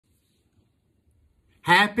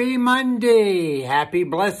Happy Monday. Happy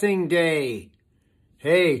Blessing Day.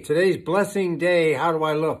 Hey, today's Blessing Day. How do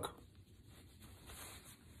I look?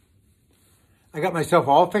 I got myself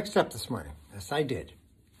all fixed up this morning. Yes, I did.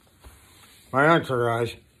 My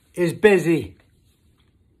entourage is busy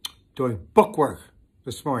doing bookwork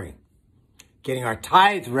this morning, getting our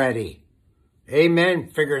tithe ready. Amen.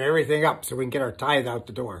 Figuring everything up so we can get our tithe out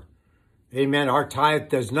the door. Amen. Our tithe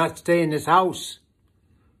does not stay in this house.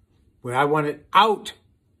 I want it out,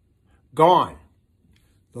 gone.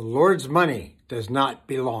 The Lord's money does not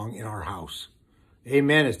belong in our house.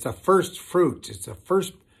 Amen. It's the first fruits. It's the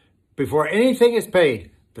first, before anything is paid,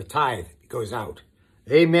 the tithe goes out.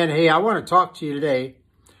 Amen. Hey, I want to talk to you today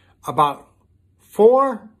about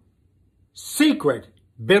 4 secret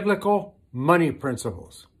biblical money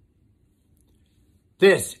principles.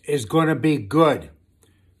 This is going to be good.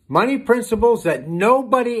 Money principles that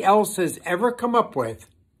nobody else has ever come up with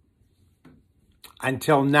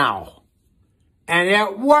until now. And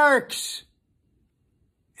it works.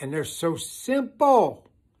 And they're so simple.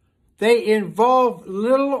 They involve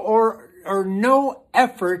little or no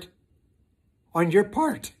effort on your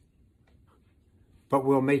part, but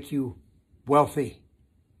will make you wealthy.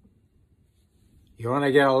 You want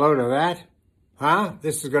to get a load of that? Huh?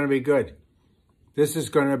 This is going to be good. This is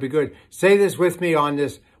going to be good. Say this with me on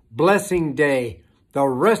this Blessing Day. The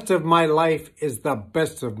rest of my life is the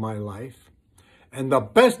best of my life. And the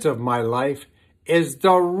best of my life is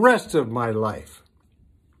the rest of my life.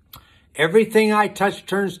 Everything I touch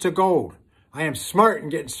turns to gold. I am smart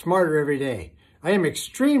and getting smarter every day. I am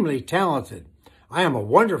extremely talented. I am a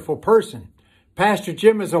wonderful person. Pastor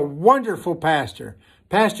Jim is a wonderful pastor.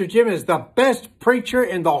 Pastor Jim is the best preacher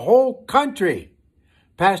in the whole country.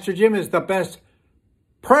 Pastor Jim is the best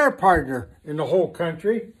prayer partner in the whole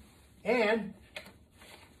country. And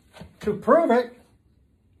to prove it,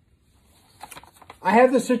 I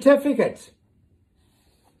have the certificates.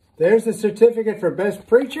 There's the certificate for best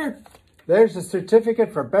preacher. There's the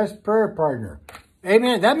certificate for best prayer partner.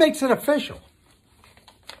 Amen. That makes it official.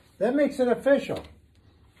 That makes it official.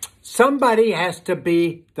 Somebody has to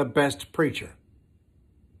be the best preacher.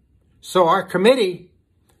 So our committee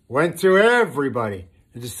went through everybody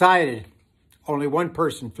and decided only one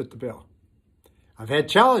person fit the bill. I've had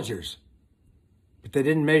challengers, but they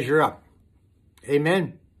didn't measure up.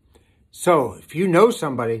 Amen. So if you know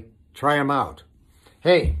somebody, try them out.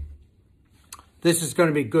 Hey, this is going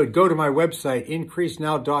to be good. Go to my website,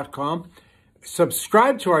 increasenow.com.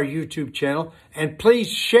 Subscribe to our YouTube channel. And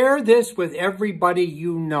please share this with everybody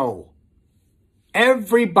you know.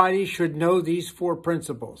 Everybody should know these 4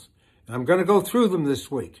 principles. And I'm going to go through them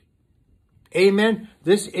this week. Amen.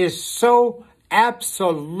 This is so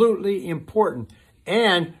absolutely important.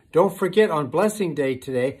 And don't forget on Blessing Day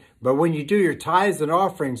today, but when you do your tithes and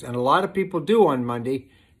offerings, and a lot of people do on Monday,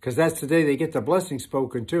 because that's the day they get the blessing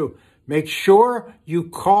spoken to, make sure you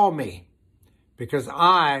call me, because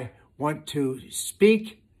I want to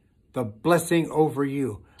speak the blessing over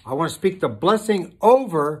you. I want to speak the blessing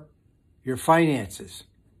over your finances.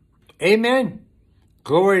 Amen.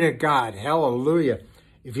 Glory to God. Hallelujah.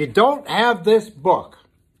 If you don't have this book,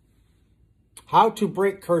 How to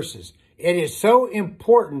Break Curses, it is so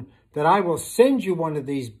important that I will send you one of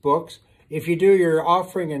these books if you do your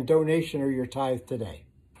offering and donation or your tithe today.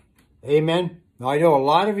 Amen. Now, I know a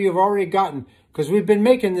lot of you have already gotten, because we've been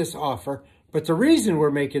making this offer, but the reason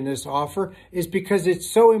we're making this offer is because it's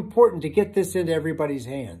so important to get this into everybody's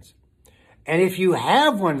hands. And if you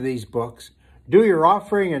have one of these books, do your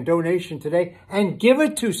offering and donation today and give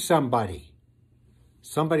it to somebody.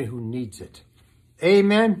 Somebody who needs it.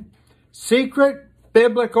 Amen. Secret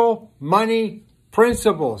biblical money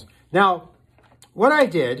principles. Now, what I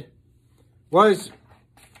did was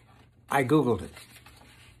I Googled it.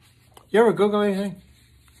 You ever Google anything?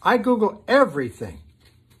 I Google everything.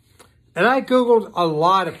 And I Googled a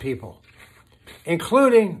lot of people,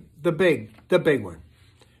 including the big one.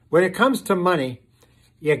 When it comes to money,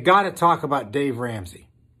 you got to talk about Dave Ramsey.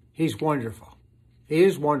 He's wonderful. He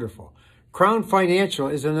is wonderful. Crown Financial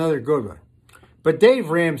is another good one. But Dave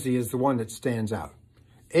Ramsey is the one that stands out.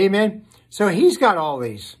 Amen. So he's got all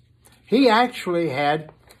these. He actually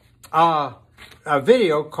had a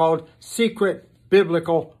video called Secret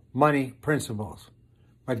Biblical Money Principles.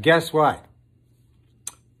 But guess what?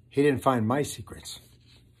 He didn't find my secrets.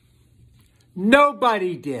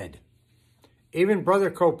 Nobody did. Even Brother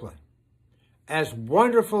Copeland. As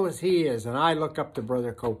wonderful as he is, and I look up to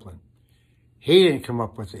Brother Copeland, he didn't come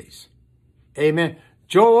up with these. Amen.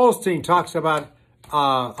 Joel Osteen talks about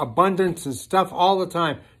abundance and stuff all the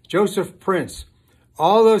time. Joseph Prince,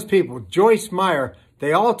 all those people, Joyce Meyer,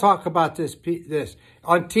 They all talk about this.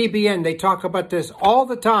 On TBN, they talk about this all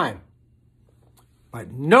the time.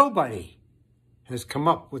 But nobody has come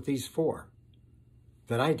up with these 4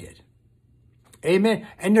 that I did. Amen.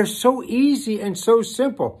 And they're so easy and so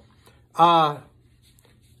simple.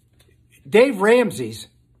 Dave Ramsey's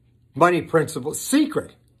money principles,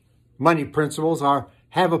 secret money principles are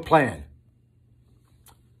have a plan.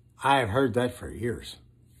 I have heard that for years.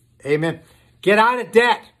 Amen. Get out of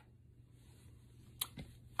debt.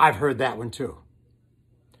 I've heard that one too.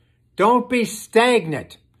 Don't be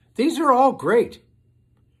stagnant. These are all great.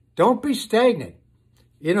 Don't be stagnant.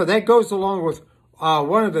 You know, that goes along with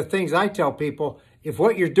one of the things I tell people. If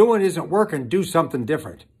what you're doing isn't working, do something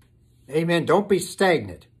different. Amen. Don't be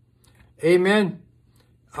stagnant. Amen.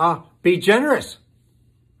 Be generous.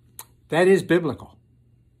 That is biblical.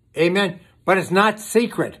 Amen. But it's not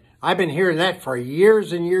secret. I've been hearing that for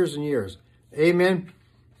years and years and years. Amen.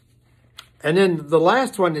 And then the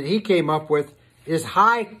last one that he came up with is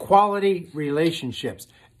high quality relationships.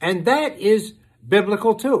 And that is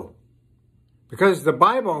biblical too. Because the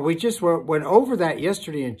Bible, we just went over that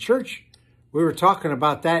yesterday in church. We were talking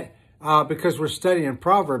about that because we're studying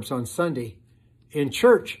Proverbs on Sunday in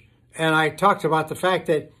church. And I talked about the fact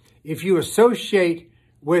that if you associate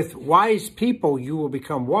with wise people, you will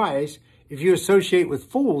become wise. If you associate with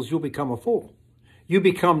fools, you'll become a fool. You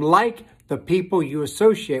become like the people you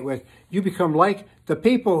associate with. You become like the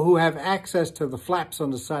people who have access to the flaps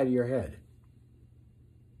on the side of your head.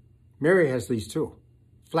 Mary has these too.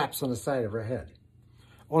 Flaps on the side of her head.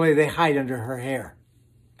 Only they hide under her hair,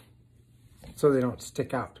 so they don't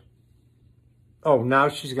stick out. Oh, now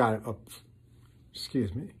she's got it. Oh,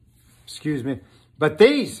 excuse me. Excuse me. But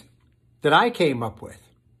these that I came up with,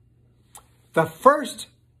 the first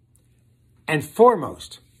and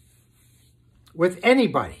foremost with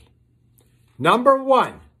anybody, number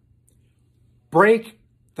 1, break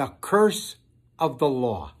the curse of the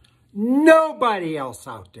law. Nobody else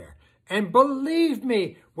out there. And believe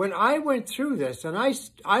me, when I went through this, and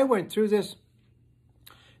I went through this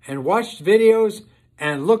and watched videos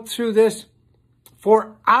and looked through this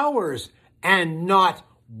for hours, and not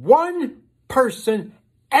one person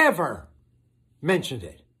ever mentioned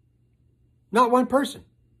it. Not one person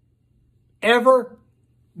ever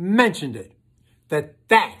mentioned it.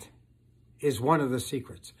 That is one of the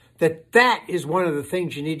secrets. That is one of the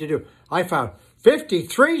things you need to do. I found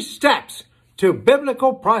 53 steps to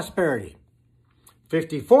biblical prosperity.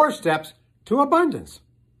 54 steps to abundance.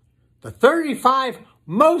 The 35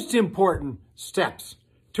 most important steps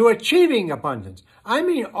to achieving abundance. I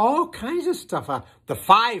mean, all kinds of stuff. The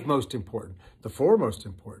 5 most important. The 4 most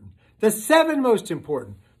important. The 7 most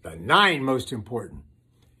important. The 9 most important.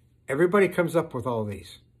 Everybody comes up with all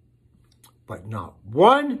these. But not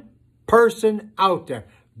one person out there.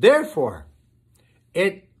 Therefore,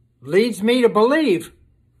 it leads me to believe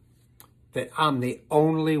that I'm the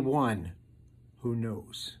only one who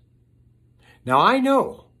knows. Now I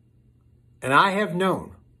know, and I have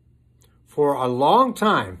known for a long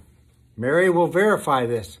time, Mary will verify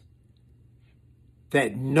this,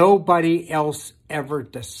 that nobody else ever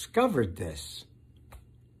discovered this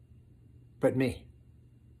but me.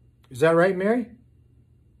 Is that right, Mary?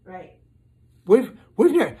 Right. We've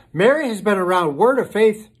never, Mary has been around Word of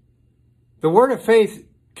Faith, the Word of Faith,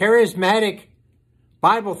 charismatic,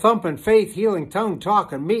 Bible thumping, faith healing, tongue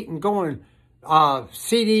talking, meeting going,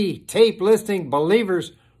 CD tape listening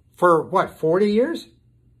believers for what, 40 years?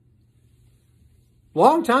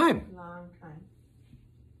 Long time. Long time.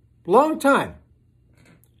 Long time.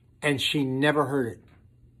 And she never heard it.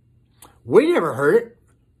 We never heard it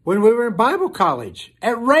when we were in Bible college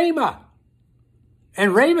at Rhema.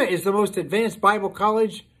 And Rhema is the most advanced Bible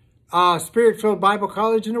college, Spirit-filled Bible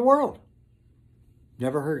college in the world.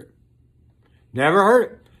 Never heard it. Never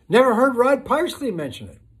heard it. Never heard Rod Parsley mention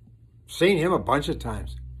it. Seen him a bunch of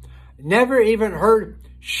times. Never even heard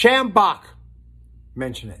Schambach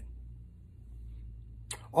mention it.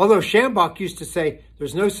 Although Schambach used to say,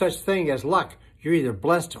 there's no such thing as luck. You're either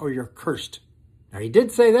blessed or you're cursed. Now, he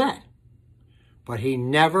did say that. But he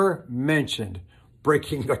never mentioned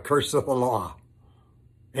breaking the curse of the law.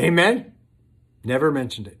 Amen? Never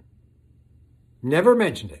mentioned it. Never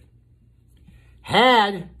mentioned it.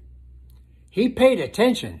 Had he paid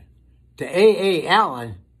attention to A.A.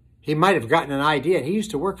 Allen, he might have gotten an idea. He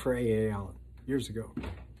used to work for A.A. Allen years ago.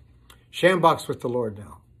 Schambach's with the Lord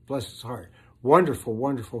now. Bless his heart. Wonderful,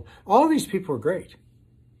 wonderful. All these people are great.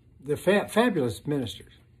 They're fabulous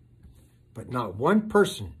ministers. But not one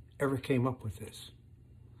person ever came up with this.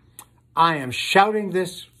 I am shouting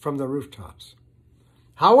this from the rooftops.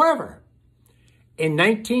 However, in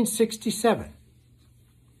 1967,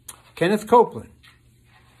 Kenneth Copeland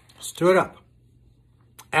stood up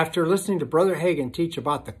after listening to Brother Hagin teach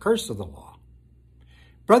about the curse of the law.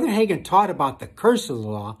 Brother Hagin taught about the curse of the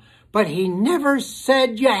law, but he never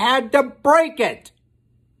said you had to break it.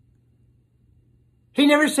 He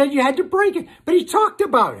never said you had to break it, but he talked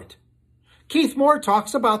about it. Keith Moore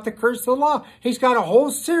talks about the curse of the law. He's got a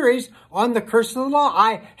whole series on the curse of the law.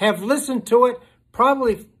 I have listened to it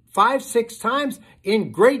probably 5, 6 times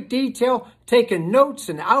in great detail, taken notes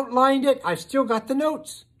and outlined it. I've still got the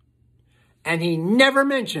notes. And he never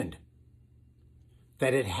mentioned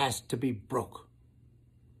that it has to be broke.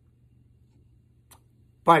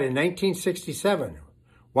 But in 1967,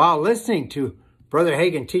 while listening to Brother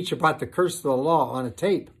Hagin teach about the curse of the law on a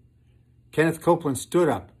tape, Kenneth Copeland stood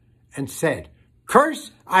up and said,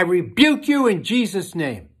 "Curse, I rebuke you in Jesus'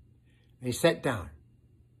 name." And he sat down.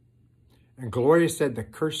 And Gloria said the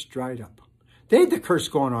curse dried up. They had the curse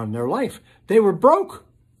going on in their life. They were broke.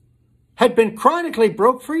 Had been chronically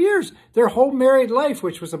broke for years. Their whole married life,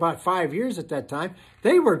 which was about 5 years at that time,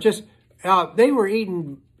 they were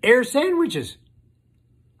eating air sandwiches.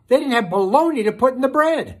 They didn't have bologna to put in the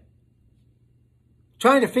bread.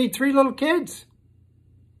 Trying to feed 3 little kids.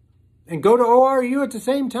 And go to ORU at the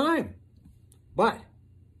same time. But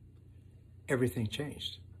everything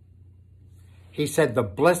changed. He said the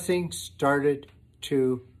blessing started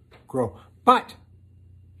to grow. But,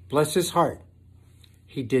 bless his heart,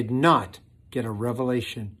 he did not get a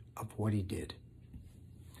revelation of what he did.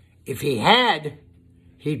 If he had,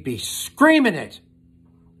 he'd be screaming it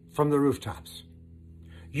from the rooftops.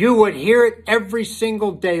 You would hear it every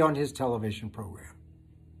single day on his television program.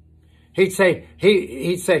 He'd say,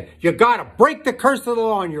 you got to break the curse of the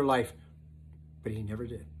law in your life. But he never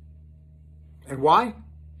did. And why?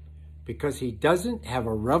 Because he doesn't have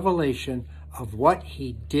a revelation of what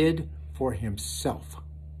he did for himself.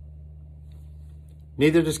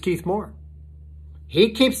 Neither does Keith Moore.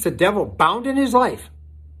 He keeps the devil bound in his life.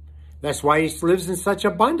 That's why he lives in such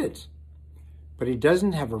abundance. But he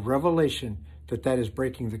doesn't have a revelation that is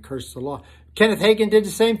breaking the curse of the law. Kenneth Hagin did the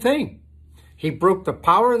same thing. He broke the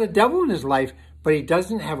power of the devil in his life, but he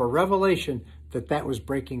doesn't have a revelation that was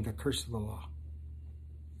breaking the curse of the law.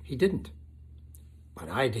 He didn't. But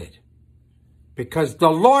I did. Because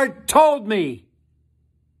the Lord told me.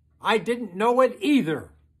 I didn't know it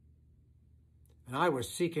either. And I was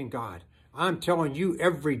seeking God. I'm telling you,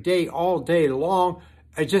 every day, all day long,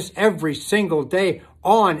 just every single day,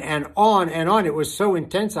 on and on and on. It was so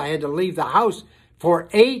intense, I had to leave the house for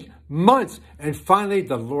 8 months. And finally,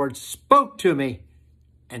 the Lord spoke to me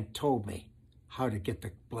and told me how to get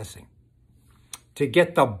the blessing. To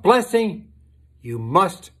get the blessing, you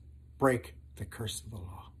must break the curse of the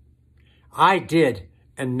law. I did,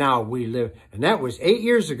 and now we live. And that was 8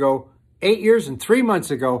 years ago, 8 years and 3 months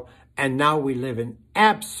ago, and now we live in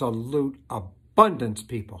absolute abundance,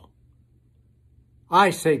 people.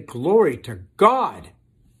 I say glory to God,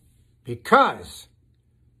 because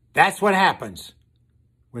that's what happens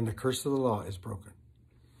when the curse of the law is broken.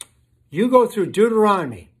 You go through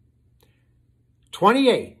Deuteronomy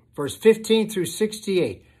 28, verse 15 through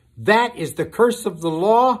 68. That is the curse of the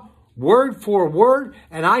law, word for word,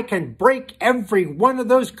 and I can break every one of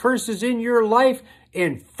those curses in your life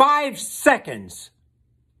in 5 seconds.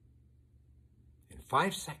 In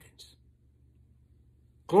 5 seconds.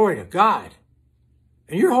 Glory to God.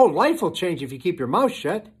 And your whole life will change if you keep your mouth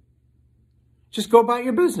shut. Just go about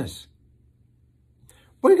your business.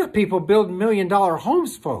 We got people building $1 million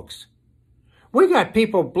homes, folks. We got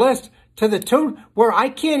people blessed to the tune where I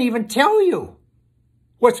can't even tell you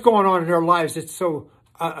what's going on in their lives. It's so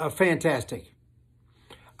fantastic.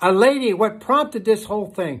 A lady, what prompted this whole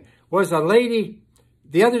thing was a lady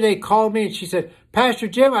the other day called me and she said, "Pastor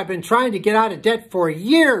Jim, I've been trying to get out of debt for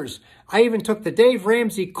years. I even took the Dave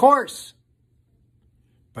Ramsey course.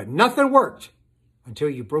 But nothing worked until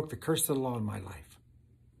you broke the curse of the law in my life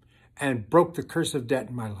and broke the curse of debt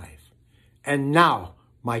in my life. And now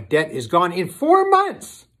my debt is gone. In 4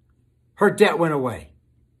 months, her debt went away."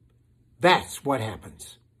 That's what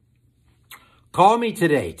happens. Call me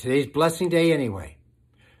today. Today's blessing day anyway.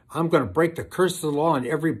 I'm going to break the curse of the law on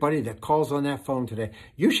everybody that calls on that phone today.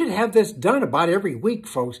 You should have this done about every week,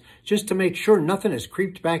 folks, just to make sure nothing has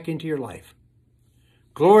creeped back into your life.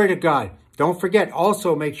 Glory to God. Don't forget,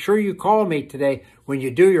 also make sure you call me today when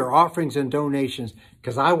you do your offerings and donations,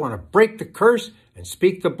 because I want to break the curse and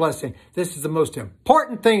speak the blessing. This is the most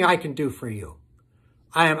important thing I can do for you.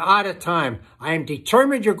 I am out of time. I am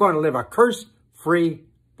determined you're going to live a curse-free,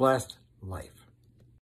 blessed life.